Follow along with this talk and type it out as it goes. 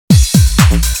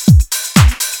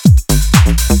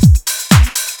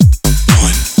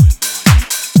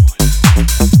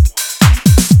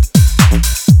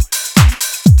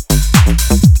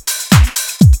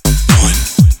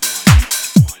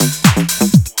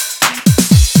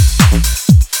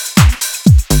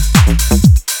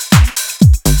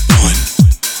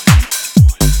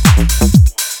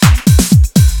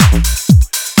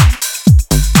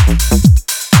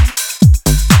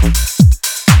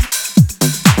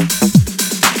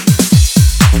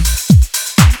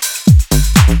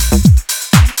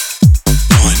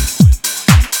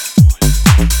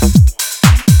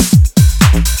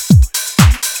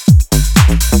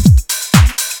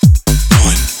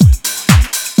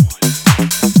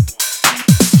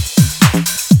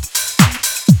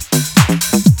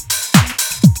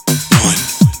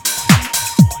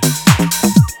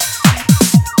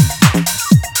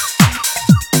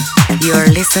You're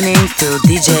listening to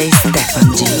DJ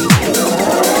Stefan G.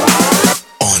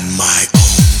 On my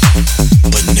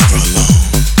own, but never alone.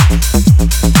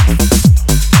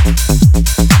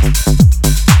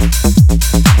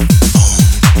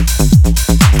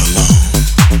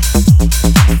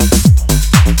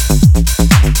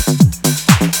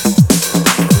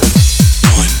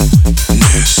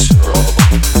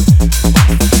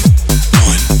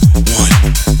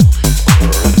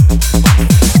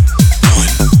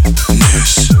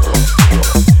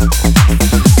 Oneness.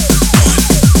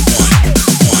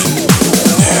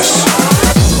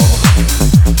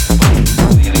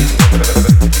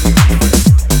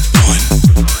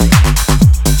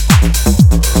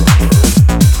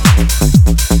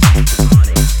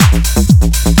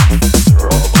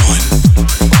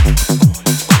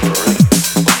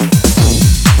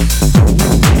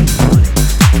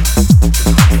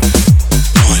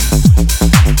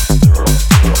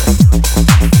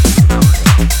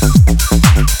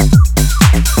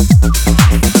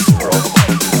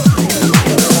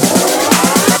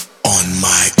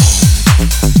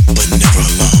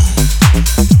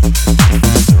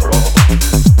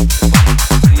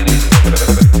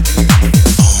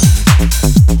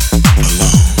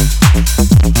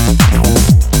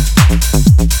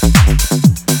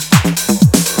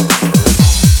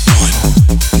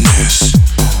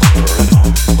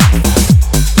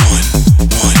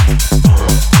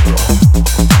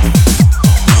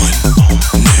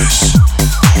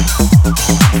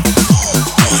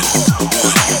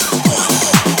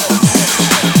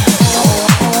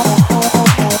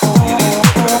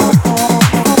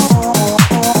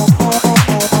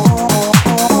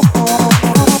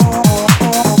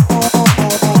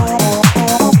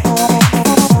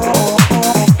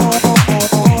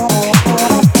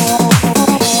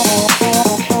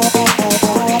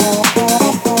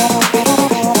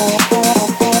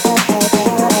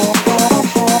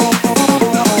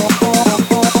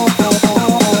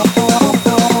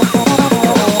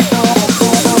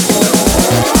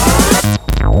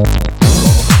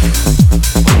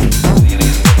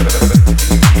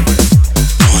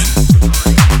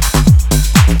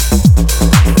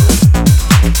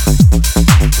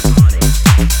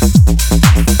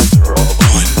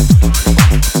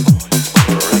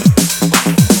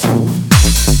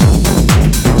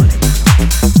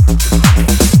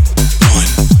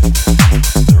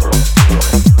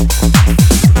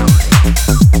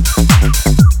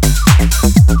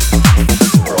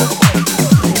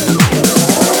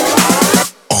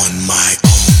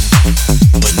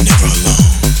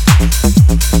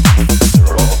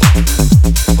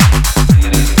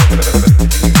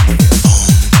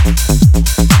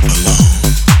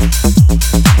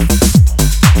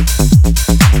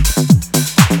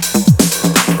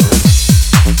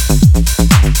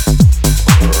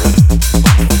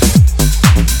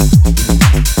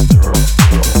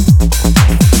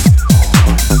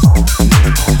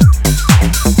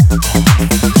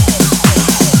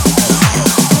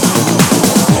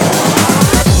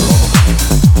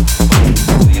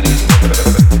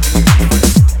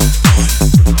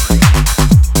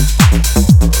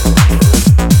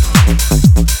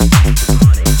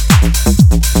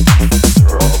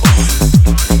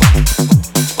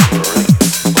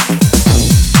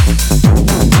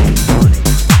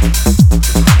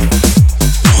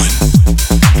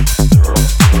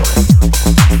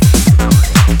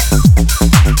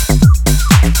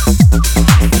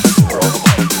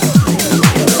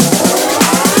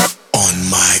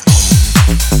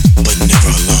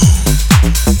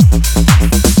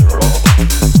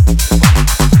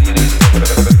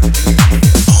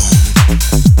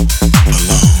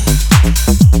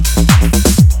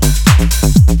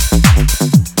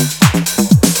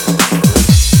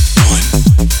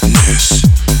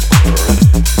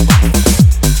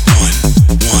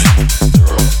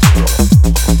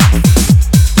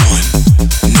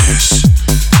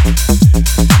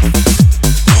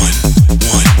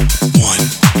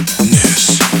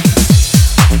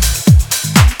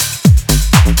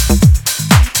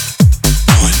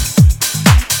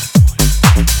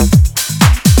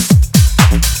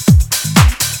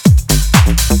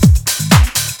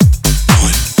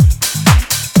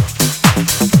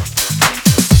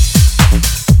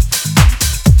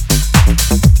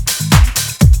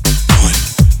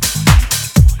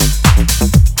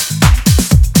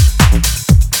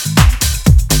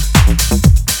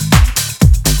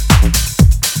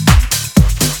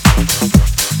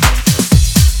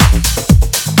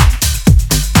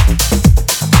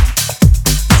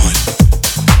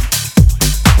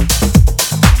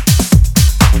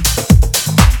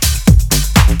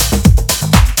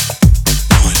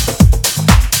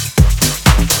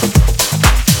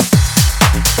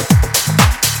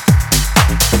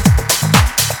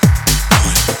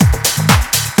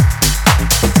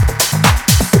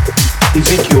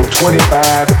 Ezekiel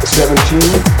 25:17.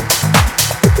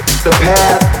 The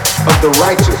path of the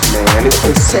righteous man is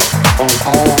beset on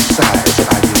all sides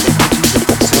by the iniquities of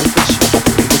the selfish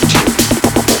and material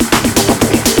evil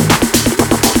men.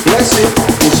 Blessed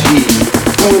is he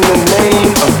who in the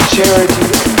name of charity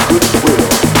and goodwill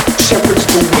shepherds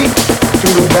the weak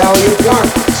through the valley of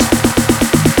darkness.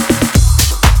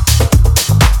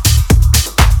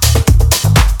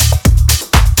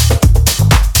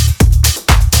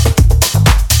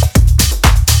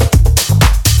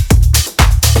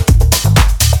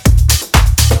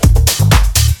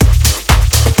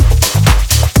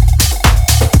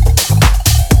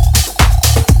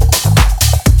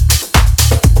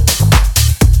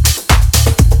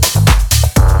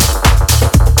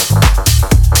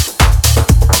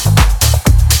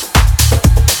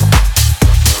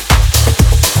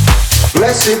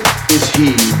 Blessed is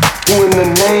he who in the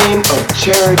name of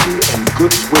charity and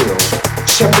goodwill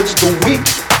shepherds the weak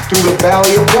through the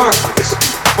valley of darkness.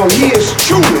 For he is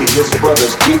truly his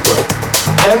brother's keeper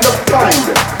and the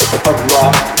finder of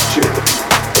lost children.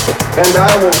 And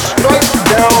I will strike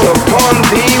down upon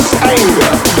these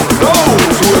anger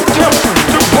those who attempt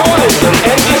to poison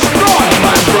and destroy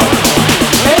my brother.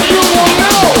 And you will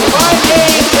know my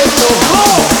name is the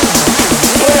Lord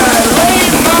when I lay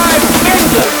my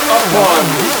finger upon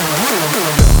you.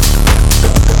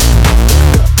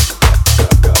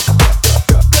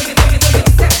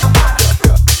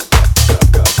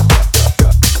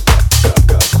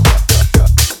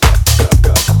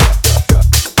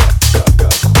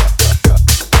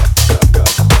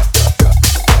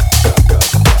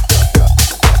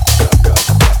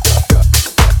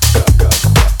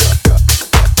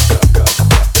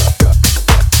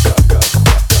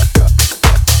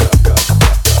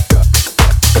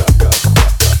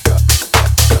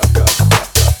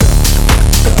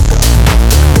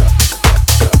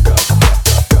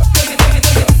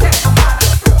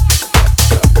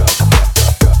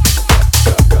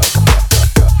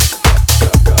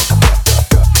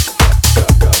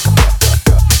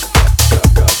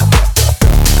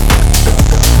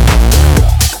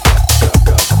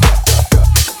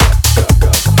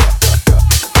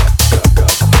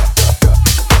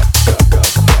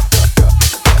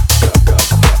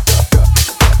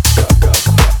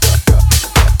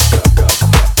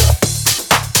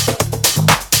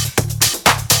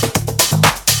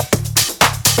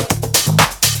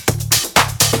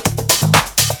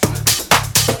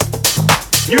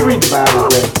 You read the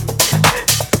Bible, right?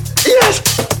 Yes.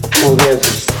 Well, there's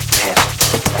this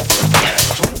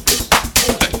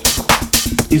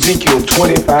Ezekiel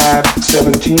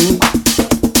 25:17.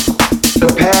 The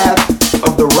path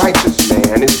of the righteous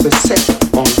man is beset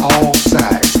on all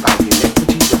sides by the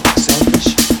iniquities of the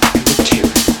selfish and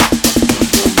material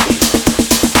evil men.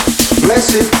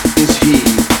 Blessed is he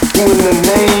who in the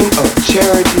name of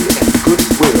charity and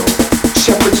goodwill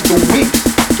shepherds the weak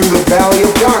through the valley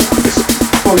of darkness.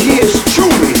 For he is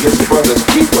truly his brother's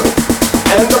keeper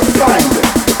and the finder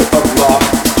of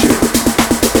lost children.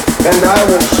 And I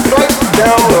will strike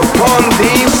down upon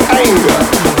these anger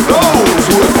those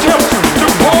who attempt to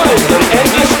poison and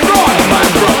destroy my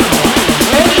brother.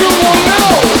 And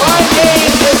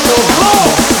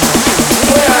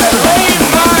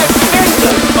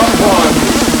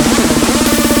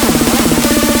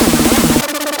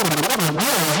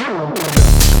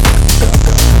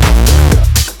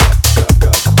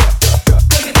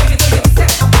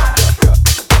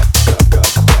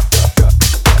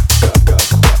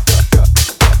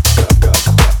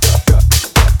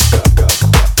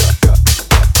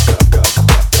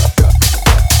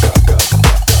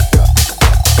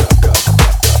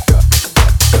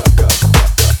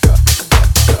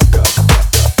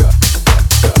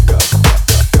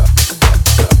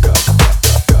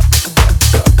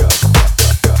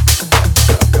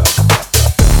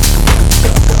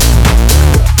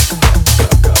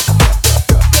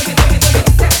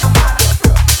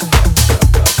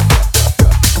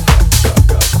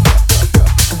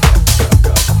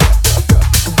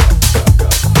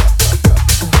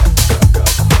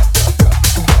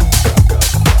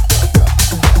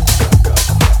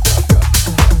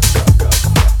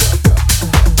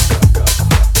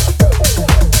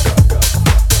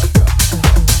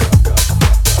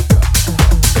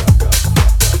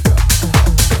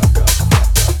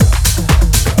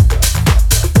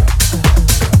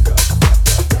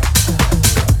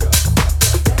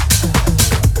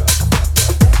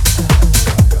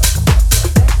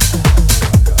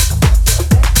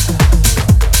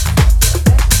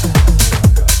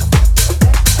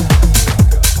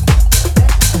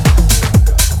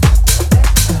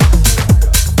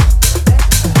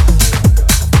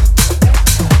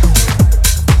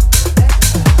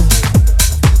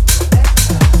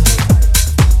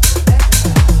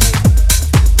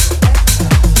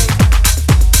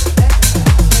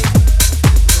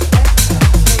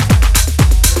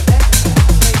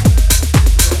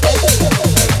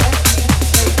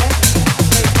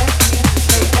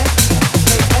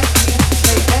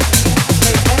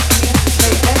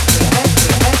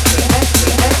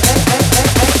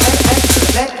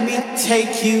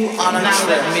take you on a trip.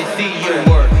 Let me see you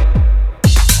work.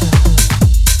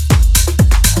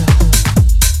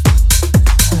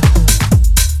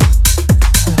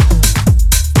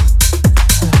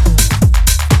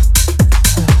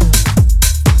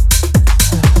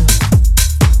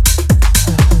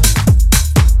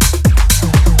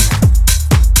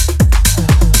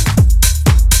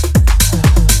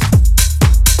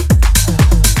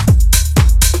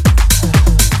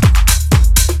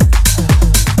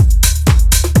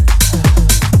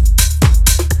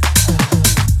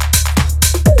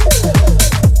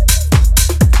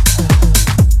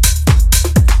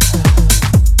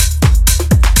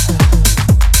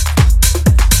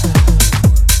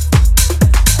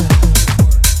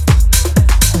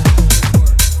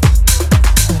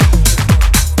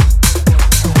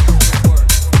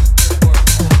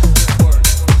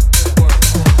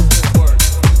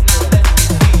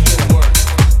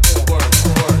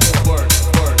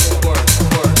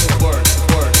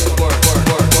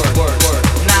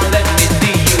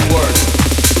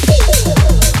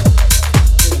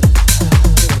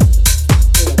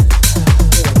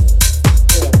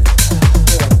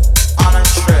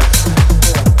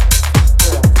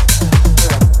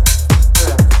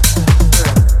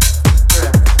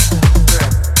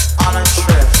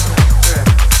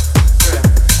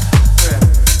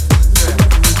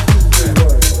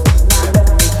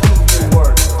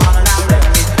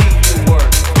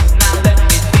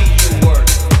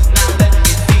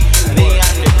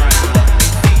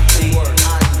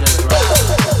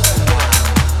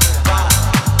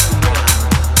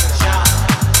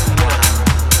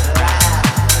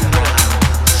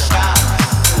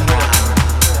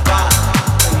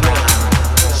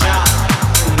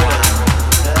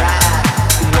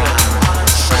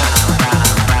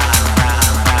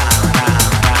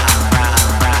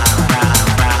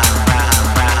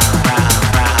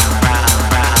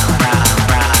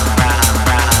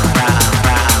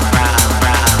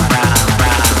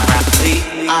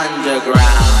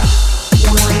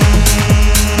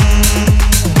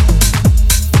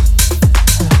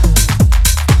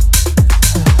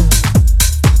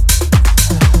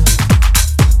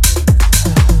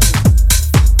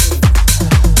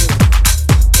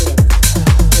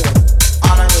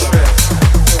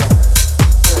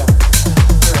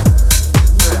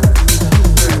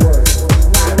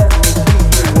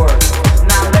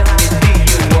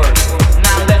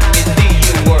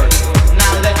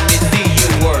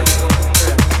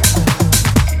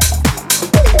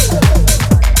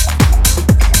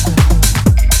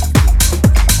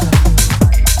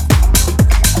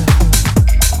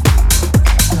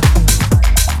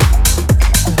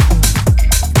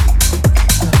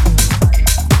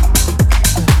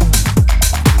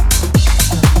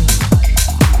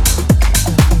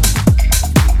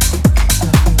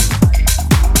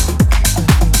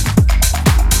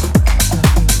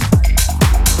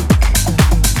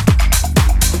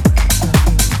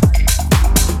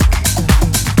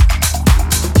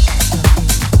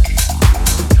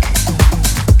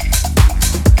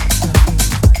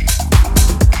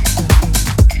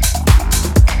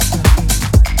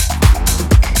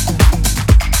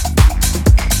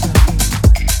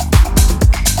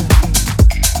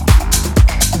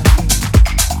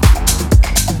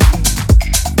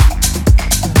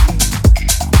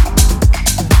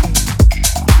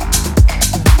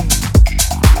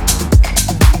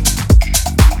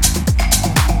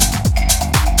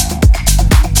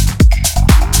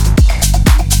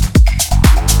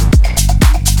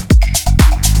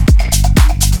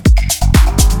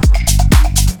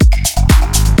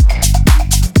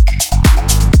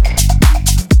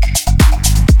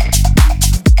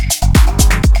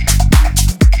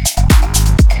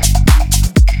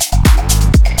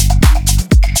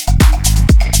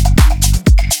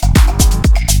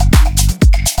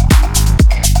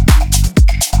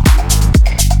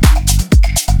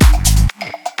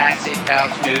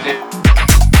 house music.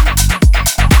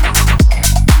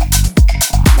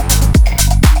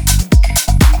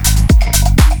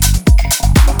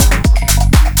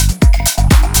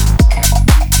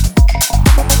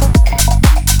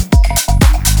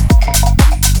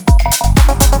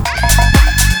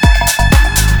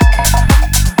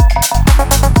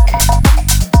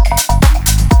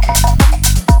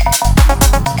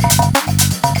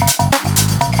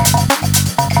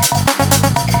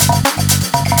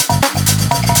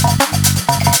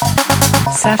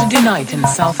 Saturday night in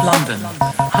South London,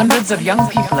 hundreds of young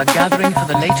people are gathering for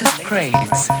the latest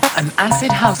craze, an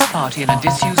acid house party in a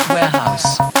disused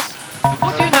warehouse.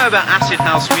 What do you know about acid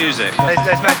house music?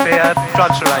 There's meant to be a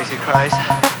drugs-related craze.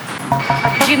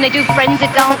 I presume they do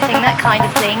frenzied dancing, that kind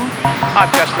of thing.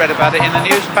 I've just read about it in the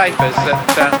newspapers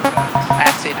that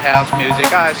acid house music,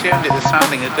 I assumed it was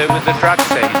something to do with the drug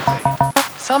scene.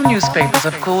 Some newspapers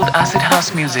have called acid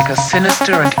house music a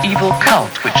sinister and evil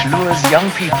cult which lures young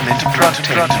people into drug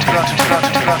taking.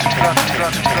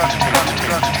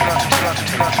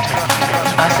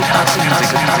 Acid house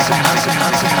music.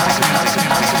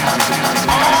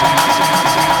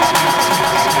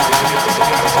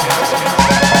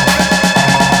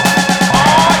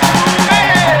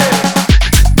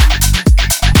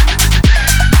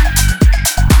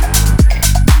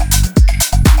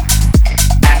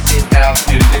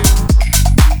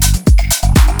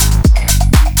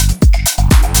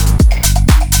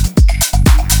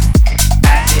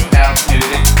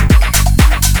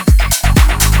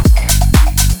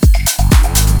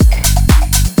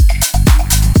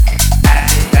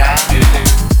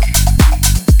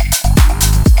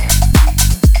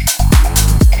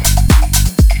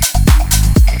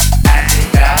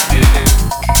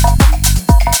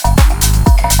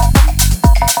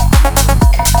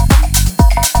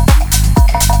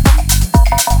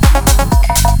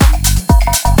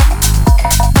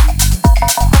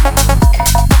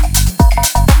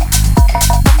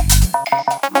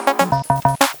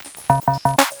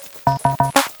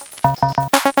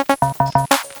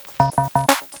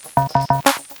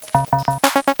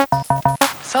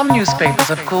 Some newspapers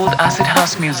have called acid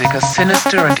house music a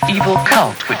sinister and evil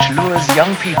cult which lures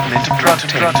young people into drug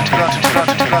taking.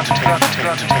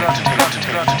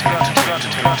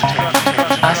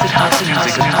 Acid house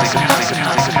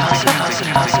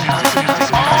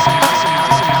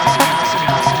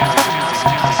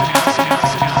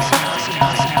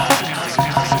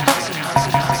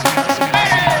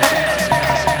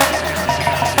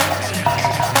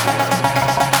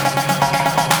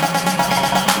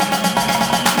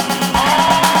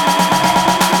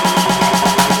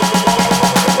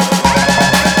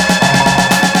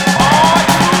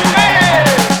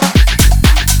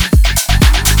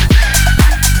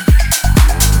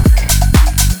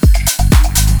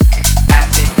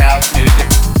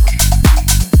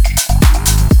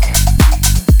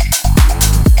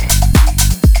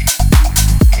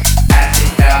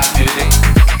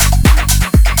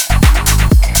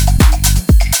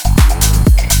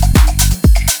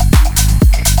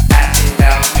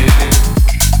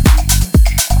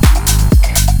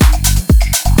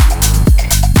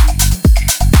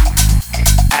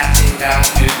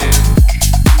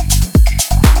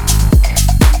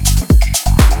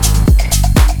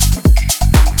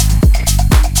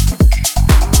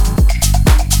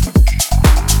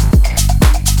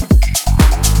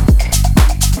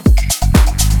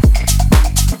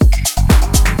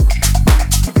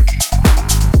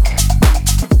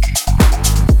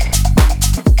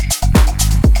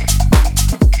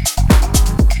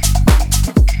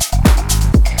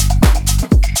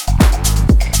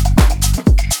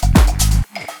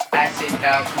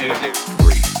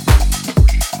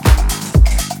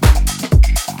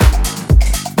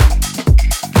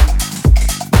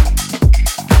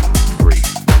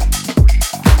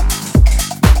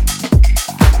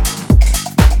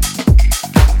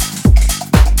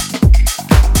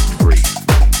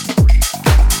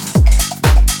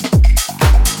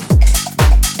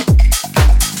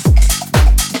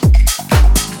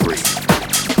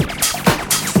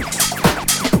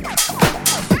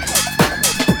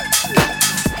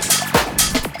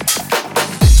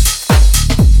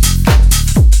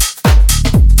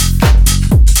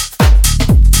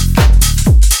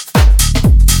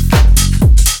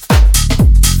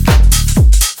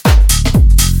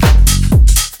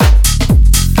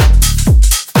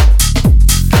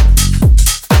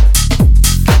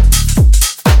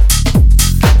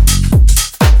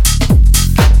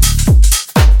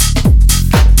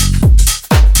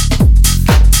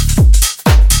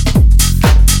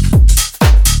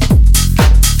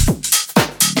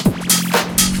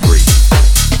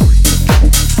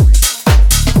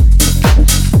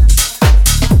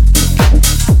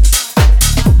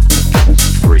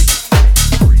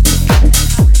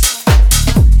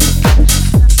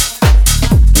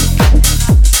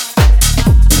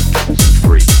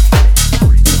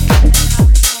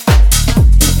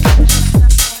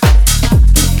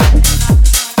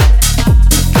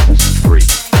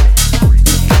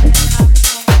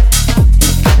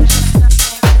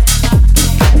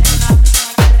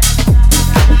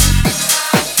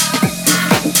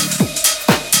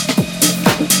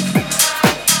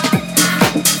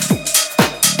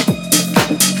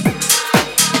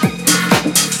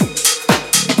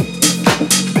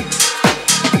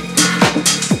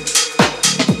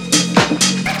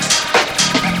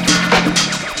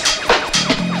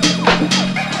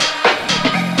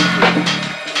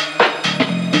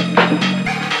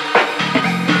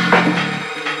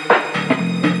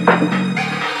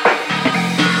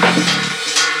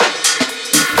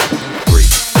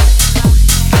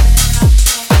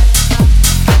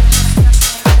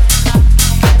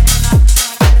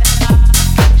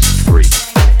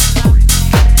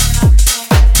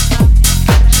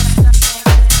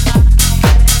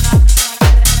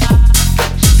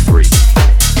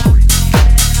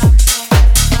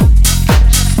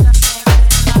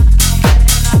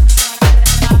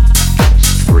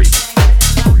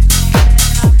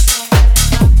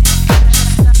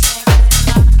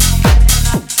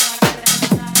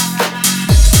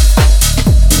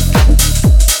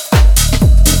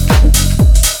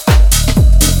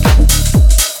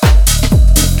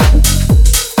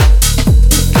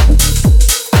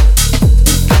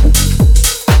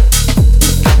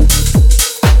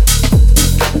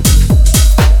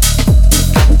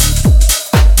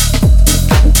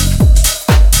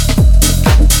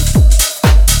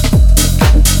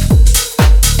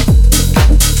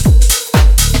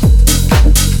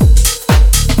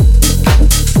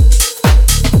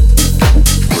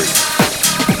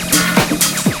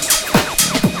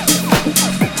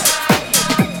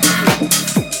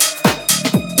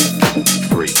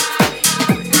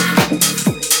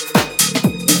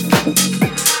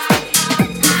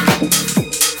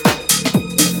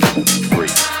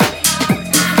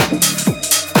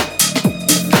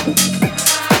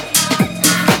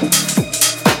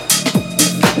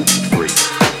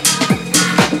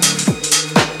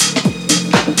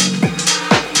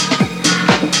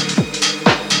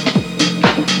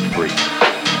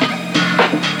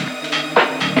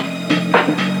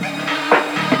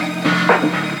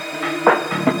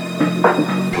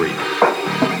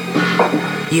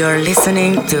You're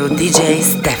listening to DJ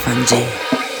Stefan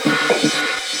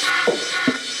G.